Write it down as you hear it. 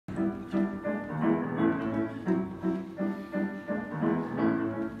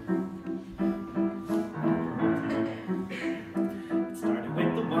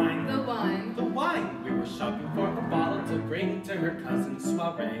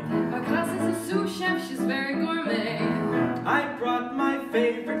Broadway. My cousin's a sous chef, she's very gourmet. I brought my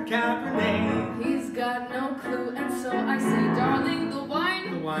favorite Cabernet. He's got no clue, and so I say, darling, the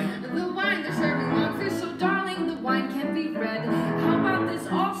wine. The wine. The wine, they're serving longfish, so darling, the wine can't be red. How about this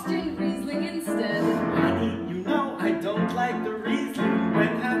Austrian Riesling instead? Honey, you know I don't like the Riesling.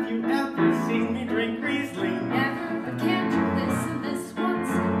 When have you ever seen me drink Riesling? Never, but can't you listen this once?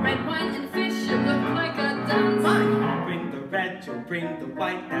 Red wine and fish, you look like a dunce. Fine, I'll bring the red, you'll bring the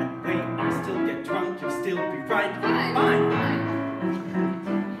white. That way I'll still get drunk, you'll still be right. Fine. Fine.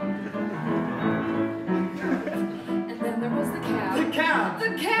 And then there was the cab. The cab!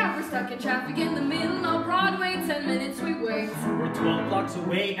 The cab! We're stuck in traffic in the middle of Broadway. 10 minutes we wait. We're 12 blocks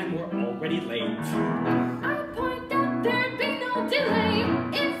away and we're already late. I point out there'd be no delay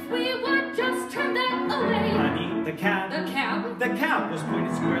if we would just turn that away. Honey, the cab. The cab? The cab was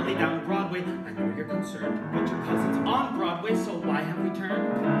pointed squarely down Broadway. I know you're concerned, but your cousin's on Broadway, so why have we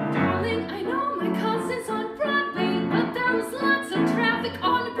turned? Darling, I know my cousin's on Broadway, but there was lots of traffic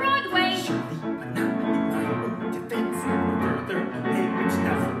on Broadway. Surely, but now in my own defense, we're further away, which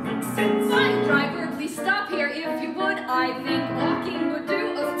doesn't make sense. Fine, driver, please stop here if you would. I think walking would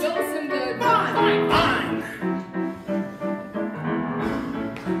do us both some good. Fine, fine, fine.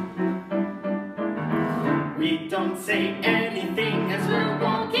 We don't say anything as we're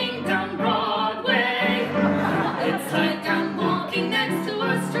walking down Broadway. It's like I'm walking next to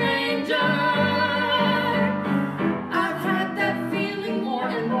a stranger. I've had that feeling more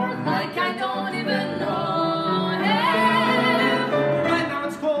and more, like I don't even know him. Right now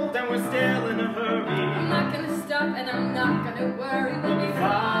it's cold and we're still in a hurry. I'm not gonna stop and I'm not gonna worry. We'll be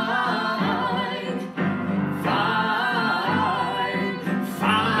fine. Fine,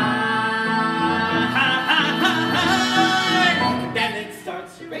 fine. Then it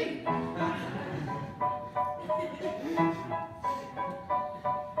starts to rain. My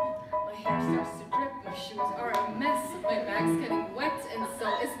hair starts to drip, my shoes are a mess, my bag's getting wet, and so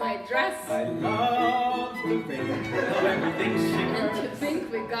is my dress. I love the rain, how everything And shimmers. to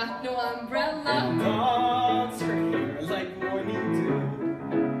think we got no umbrella. Dogs